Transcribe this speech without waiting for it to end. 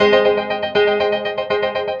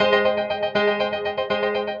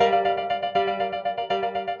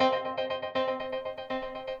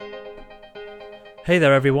Hey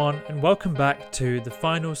there everyone, and welcome back to the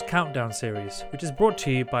Finals Countdown series, which is brought to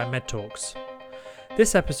you by MedTalks.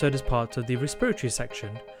 This episode is part of the respiratory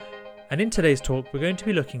section, and in today's talk we're going to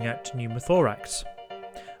be looking at pneumothorax.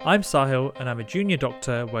 I'm Sahil and I'm a junior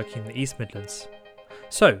doctor working in the East Midlands.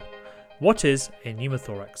 So, what is a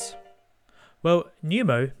pneumothorax? Well,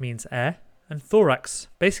 pneumo means air, and thorax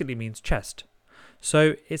basically means chest.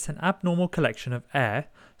 So it's an abnormal collection of air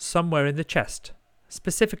somewhere in the chest,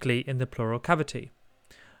 specifically in the pleural cavity.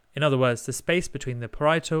 In other words, the space between the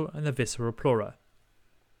parietal and the visceral pleura.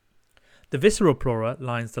 The visceral pleura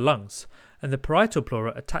lines the lungs, and the parietal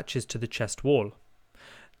pleura attaches to the chest wall.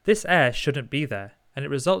 This air shouldn't be there, and it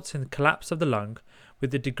results in the collapse of the lung,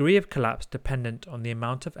 with the degree of collapse dependent on the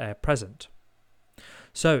amount of air present.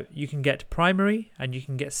 So you can get primary and you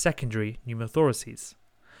can get secondary pneumothoraces.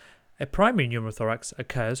 A primary pneumothorax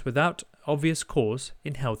occurs without obvious cause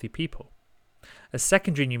in healthy people. A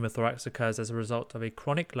secondary pneumothorax occurs as a result of a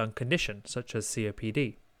chronic lung condition such as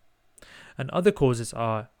COPD. And other causes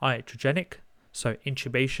are iatrogenic, so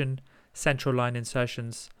intubation, central line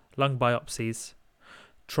insertions, lung biopsies,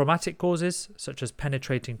 traumatic causes such as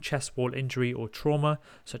penetrating chest wall injury or trauma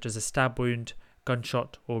such as a stab wound,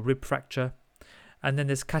 gunshot or rib fracture, and then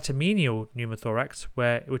there's catamenial pneumothorax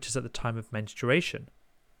which is at the time of menstruation.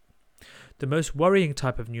 The most worrying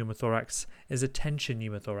type of pneumothorax is a tension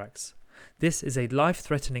pneumothorax. This is a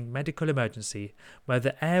life-threatening medical emergency where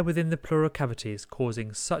the air within the pleural cavity is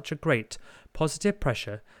causing such a great positive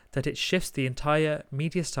pressure that it shifts the entire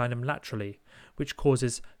mediastinum laterally, which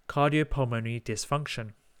causes cardiopulmonary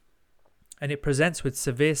dysfunction. And it presents with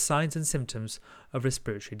severe signs and symptoms of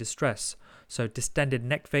respiratory distress, so distended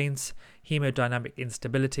neck veins, hemodynamic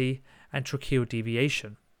instability, and tracheal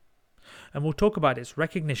deviation. And we'll talk about its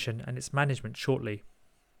recognition and its management shortly.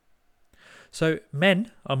 So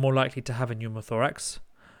men are more likely to have a pneumothorax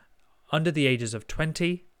under the ages of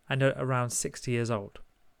 20 and around 60 years old.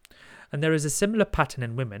 And there is a similar pattern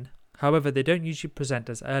in women, however they don't usually present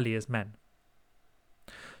as early as men.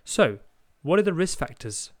 So, what are the risk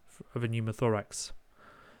factors of a pneumothorax?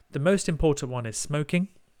 The most important one is smoking.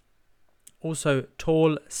 Also,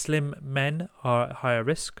 tall, slim men are at higher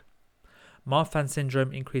risk. Marfan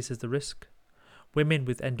syndrome increases the risk. Women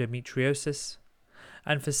with endometriosis.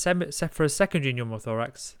 And for a secondary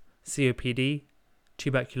pneumothorax, COPD,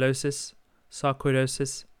 tuberculosis,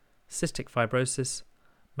 sarcoidosis, cystic fibrosis,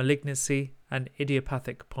 malignancy, and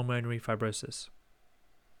idiopathic pulmonary fibrosis.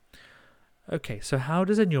 Okay, so how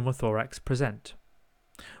does a pneumothorax present?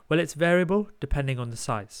 Well, it's variable depending on the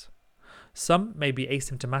size. Some may be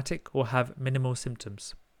asymptomatic or have minimal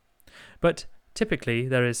symptoms. But typically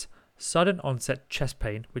there is sudden onset chest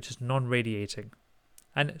pain, which is non-radiating,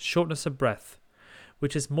 and shortness of breath,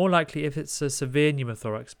 which is more likely if it's a severe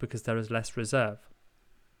pneumothorax because there is less reserve.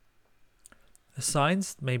 The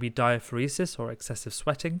signs may be diaphoresis or excessive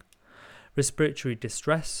sweating, respiratory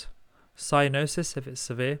distress, cyanosis if it's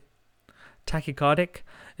severe, tachycardic,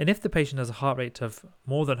 and if the patient has a heart rate of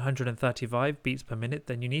more than 135 beats per minute,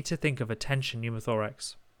 then you need to think of a tension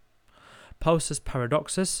pneumothorax. Pulsus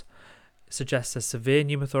paradoxus suggests a severe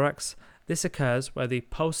pneumothorax. This occurs where the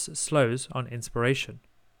pulse slows on inspiration.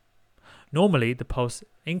 Normally, the pulse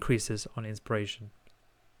increases on inspiration.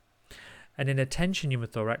 And in a tension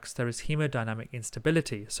pneumothorax, there is hemodynamic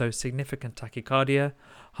instability, so significant tachycardia,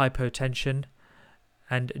 hypotension,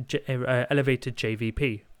 and elevated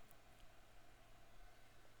JVP.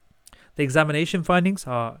 The examination findings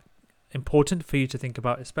are important for you to think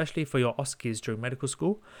about, especially for your OSCEs during medical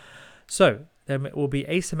school. So, there will be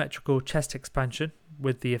asymmetrical chest expansion,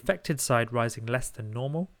 with the affected side rising less than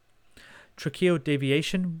normal. Tracheal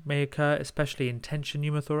deviation may occur, especially in tension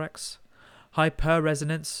pneumothorax.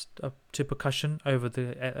 Hyperresonance to percussion over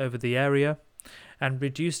the area, and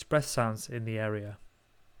reduced breath sounds in the area.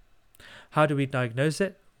 How do we diagnose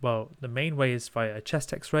it? Well, the main way is via a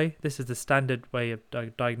chest X-ray. This is the standard way of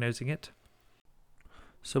diagnosing it.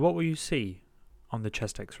 So what will you see on the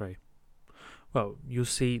chest X-ray? Well, you'll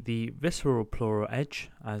see the visceral pleural edge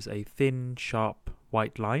as a thin, sharp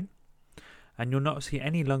white line, and you'll not see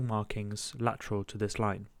any lung markings lateral to this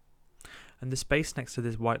line. And the space next to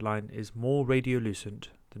this white line is more radiolucent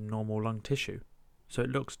than normal lung tissue, so it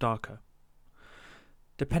looks darker.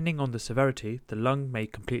 Depending on the severity, the lung may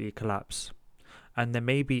completely collapse, and there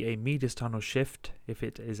may be a mediastinal shift if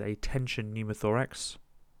it is a tension pneumothorax.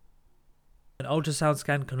 An ultrasound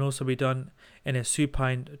scan can also be done in a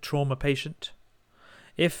supine trauma patient.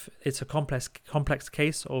 If it's a complex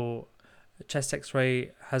case or a chest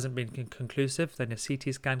X-ray hasn't been conclusive, then a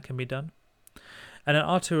CT scan can be done. And an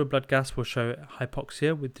arterial blood gas will show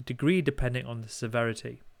hypoxia with the degree depending on the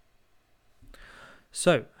severity.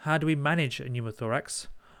 So, how do we manage a pneumothorax?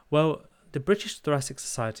 Well, the British Thoracic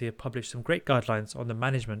Society have published some great guidelines on the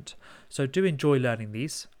management, so do enjoy learning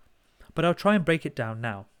these, but I'll try and break it down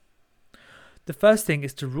now. The first thing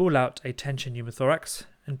is to rule out a tension pneumothorax,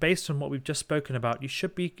 and based on what we've just spoken about, you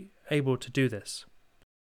should be able to do this.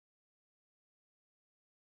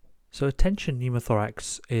 So a tension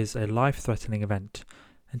pneumothorax is a life-threatening event,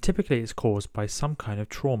 and typically it's caused by some kind of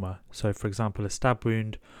trauma, so for example a stab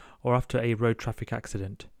wound or after a road traffic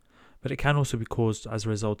accident, but it can also be caused as a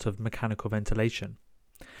result of mechanical ventilation.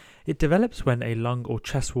 It develops when a lung or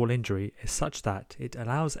chest wall injury is such that it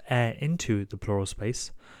allows air into the pleural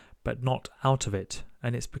space, but not out of it,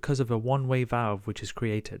 and it's because of a one-way valve which is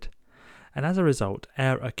created. And as a result,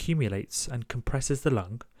 air accumulates and compresses the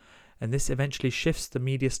lung, and this eventually shifts the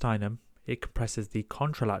mediastinum, it compresses the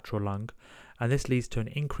contralateral lung, and this leads to an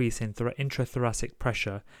increase in intrathoracic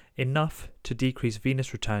pressure, enough to decrease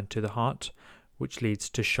venous return to the heart, which leads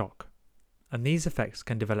to shock. And these effects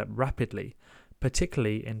can develop rapidly,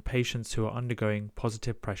 particularly in patients who are undergoing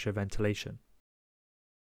positive pressure ventilation.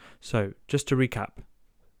 So, just to recap,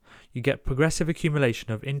 you get progressive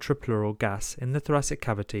accumulation of intrapleural gas in the thoracic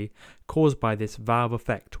cavity caused by this valve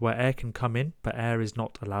effect where air can come in but air is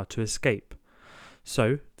not allowed to escape.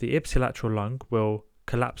 So the ipsilateral lung will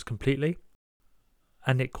collapse completely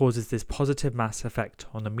and it causes this positive mass effect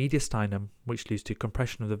on the mediastinum, which leads to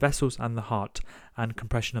compression of the vessels and the heart and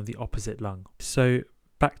compression of the opposite lung. So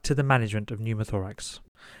back to the management of pneumothorax.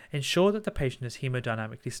 Ensure that the patient is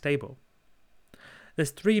hemodynamically stable.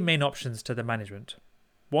 There's three main options to the management.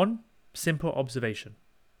 1. Simple observation.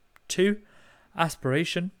 2.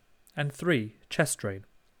 Aspiration. And 3. Chest drain.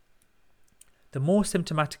 The more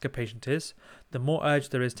symptomatic a patient is, the more urge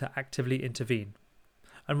there is to actively intervene.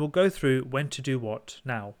 And we'll go through when to do what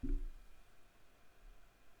now.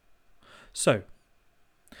 So,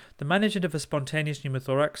 the management of a spontaneous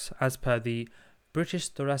pneumothorax as per the British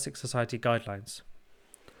Thoracic Society guidelines.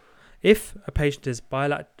 If a patient has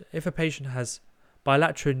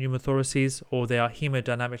bilateral pneumothoraces or they are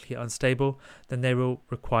hemodynamically unstable, then they will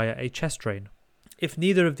require a chest drain. If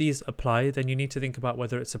neither of these apply, then you need to think about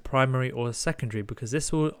whether it's a primary or a secondary, because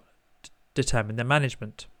this will determine the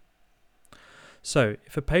management. So,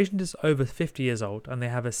 if a patient is over 50 years old and they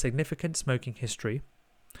have a significant smoking history,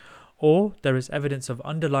 or there is evidence of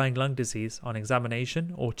underlying lung disease on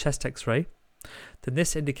examination or chest x-ray, then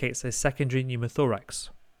this indicates a secondary pneumothorax.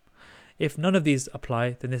 If none of these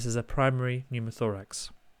apply, then this is a primary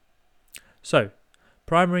pneumothorax. So,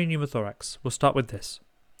 primary pneumothorax, we'll start with this.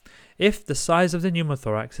 If the size of the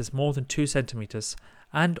pneumothorax is more than 2 centimeters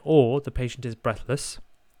and or the patient is breathless,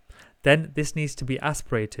 then this needs to be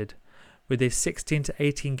aspirated with a 16 to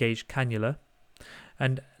 18 gauge cannula,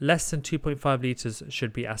 and less than 2.5 liters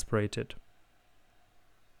should be aspirated.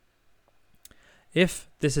 If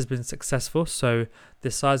this has been successful, so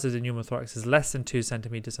the size of the pneumothorax is less than 2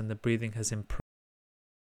 centimeters and the breathing has improved,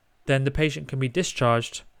 then the patient can be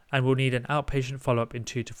discharged and will need an outpatient follow-up in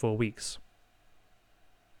 2 to 4 weeks.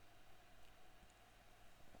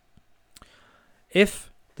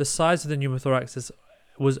 If the size of the pneumothorax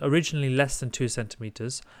was originally less than 2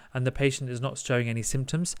 centimeters and the patient is not showing any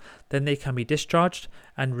symptoms, then they can be discharged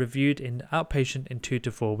and reviewed in outpatient in 2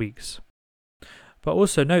 to 4 weeks. But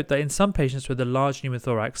also note that in some patients with a large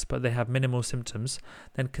pneumothorax but they have minimal symptoms,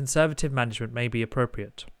 then conservative management may be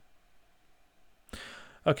appropriate.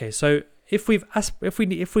 Okay, so if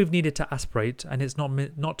we've needed to aspirate and it's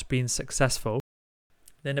not been successful,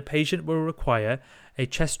 then a patient will require a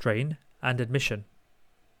chest drain and admission.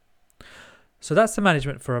 So that's the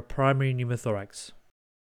management for a primary pneumothorax.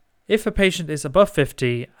 If a patient is above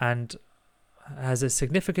 50 and has a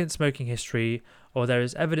significant smoking history, or there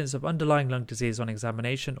is evidence of underlying lung disease on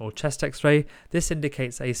examination or chest x-ray, this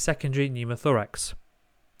indicates a secondary pneumothorax.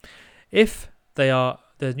 If the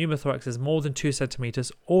pneumothorax is more than 2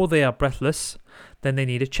 centimeters or they are breathless, then they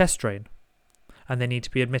need a chest drain and they need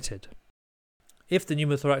to be admitted. If the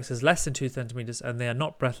pneumothorax is less than 2 centimeters and they are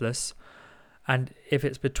not breathless, and if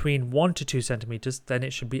it's between 1 to 2 centimeters, then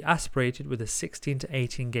it should be aspirated with a 16 to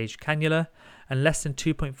 18 gauge cannula, and less than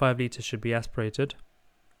 2.5 liters should be aspirated.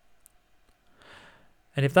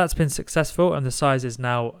 And if that's been successful and the size is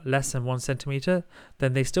now less than 1 centimeter,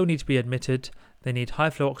 then they still need to be admitted. They need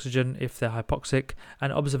high flow oxygen if they're hypoxic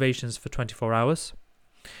and observations for 24 hours.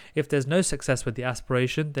 If there's no success with the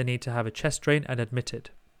aspiration, they need to have a chest drain and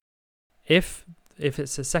admitted. If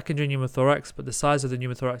it's a secondary pneumothorax but the size of the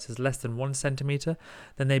pneumothorax is less than 1 centimeter,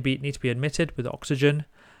 then they need to be admitted with oxygen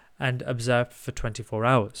and observed for 24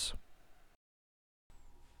 hours.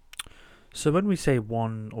 So when we say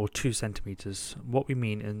 1 or 2 centimeters, what we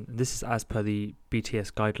mean, and this is as per the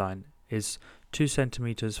BTS guideline, is 2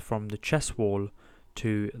 centimeters from the chest wall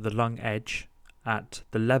to the lung edge at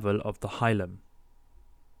the level of the hilum.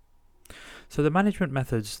 So the management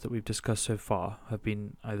methods that we've discussed so far have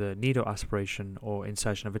been either needle aspiration or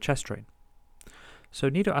insertion of a chest drain. So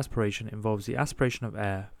needle aspiration involves the aspiration of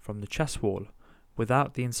air from the chest wall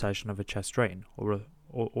without the insertion of a chest drain, or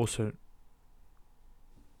also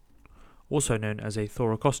known as a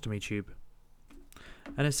thoracostomy tube.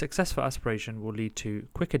 And a successful aspiration will lead to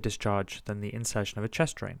quicker discharge than the insertion of a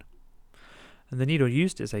chest drain. And the needle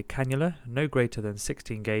used is a cannula no greater than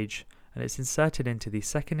 16 gauge, and it's inserted into the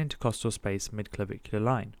second intercostal space mid-clavicular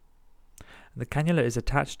line. And the cannula is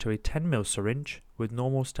attached to a 10 ml syringe with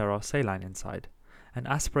normal sterile saline inside, and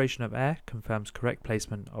aspiration of air confirms correct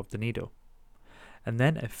placement of the needle. And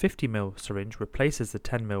then a 50 ml syringe replaces the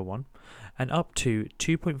 10 ml one, and up to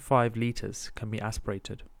 2.5 litres can be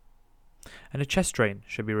aspirated. And a chest drain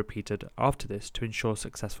should be repeated after this to ensure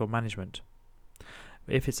successful management.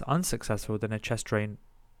 If it's unsuccessful, then a chest drain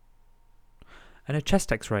and a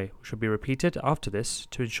chest x-ray should be repeated after this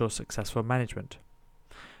to ensure successful management.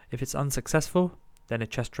 If it's unsuccessful, then a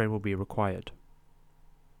chest drain will be required.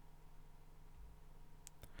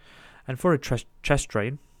 And for a chest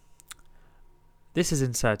drain, this is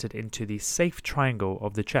inserted into the safe triangle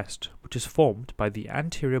of the chest, which is formed by the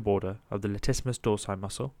anterior border of the latissimus dorsi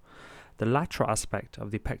muscle, the lateral aspect of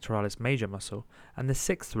the pectoralis major muscle, and the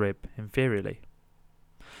 6th rib inferiorly.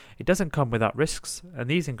 It doesn't come without risks, and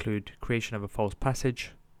these include creation of a false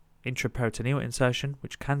passage, intraperitoneal insertion,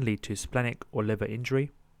 which can lead to splenic or liver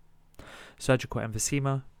injury, surgical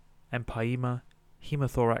emphysema, empyema,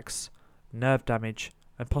 hemothorax, nerve damage,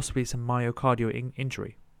 and possibly some myocardial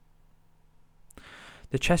injury.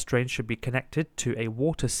 The chest drain should be connected to a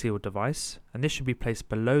water-sealed device, and this should be placed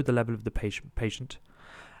below the level of the patient,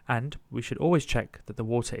 and we should always check that the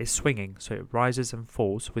water is swinging so it rises and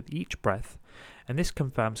falls with each breath, and this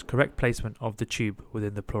confirms correct placement of the tube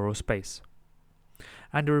within the pleural space.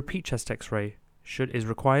 And a repeat chest x-ray is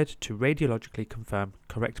required to radiologically confirm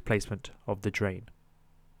correct placement of the drain.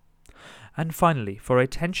 And finally, for a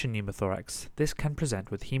tension pneumothorax, this can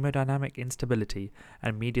present with hemodynamic instability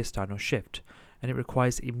and mediastinal shift, and it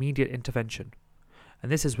requires immediate intervention.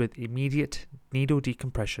 And this is with immediate needle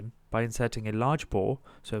decompression by inserting a large bore,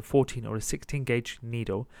 so a 14 or a 16 gauge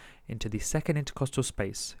needle, into the second intercostal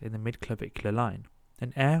space in the mid-clavicular line,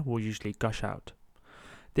 and air will usually gush out.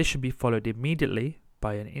 This should be followed immediately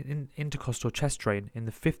by an intercostal chest drain in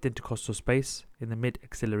the 5th intercostal space in the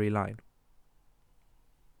mid-axillary line.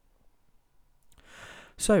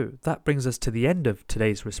 So that brings us to the end of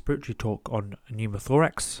today's respiratory talk on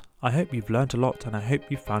pneumothorax. I hope you've learnt a lot and I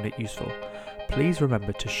hope you found it useful. Please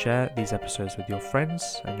remember to share these episodes with your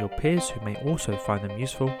friends and your peers who may also find them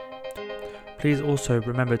useful. Please also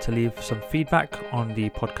remember to leave some feedback on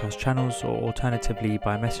the podcast channels, or alternatively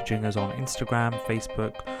by messaging us on Instagram,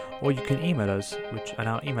 Facebook, or you can email us, and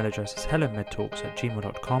our email address is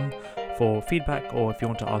hellomedtalks@gmail.com for feedback, or if you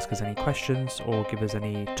want to ask us any questions or give us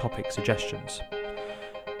any topic suggestions.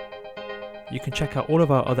 You can check out all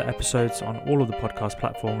of our other episodes on all of the podcast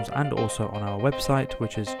platforms and also on our website,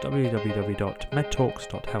 which is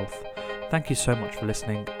www.medtalks.health. Thank you so much for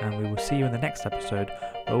listening, and we will see you in the next episode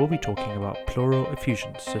where we'll be talking about pleural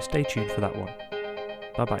effusions, so stay tuned for that one.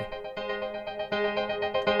 Bye bye.